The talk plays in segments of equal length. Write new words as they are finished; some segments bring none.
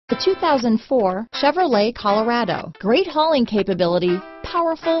The 2004 Chevrolet Colorado. Great hauling capability,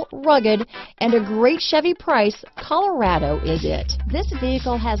 powerful, rugged, and a great Chevy price, Colorado is it. This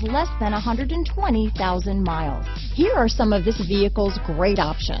vehicle has less than 120,000 miles. Here are some of this vehicle's great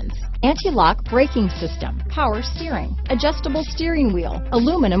options: anti-lock braking system, power steering, adjustable steering wheel,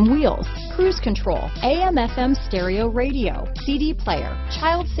 aluminum wheels, cruise control, AM/FM stereo radio, CD player,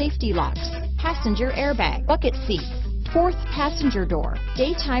 child safety locks, passenger airbag, bucket seats, fourth passenger door,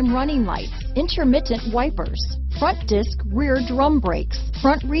 daytime running lights, intermittent wipers, front disc rear drum brakes,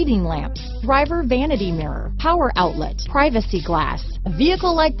 front reading lamps, driver vanity mirror, power outlet, privacy glass. A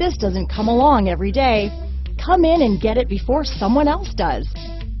vehicle like this doesn't come along every day. Come in and get it before someone else does.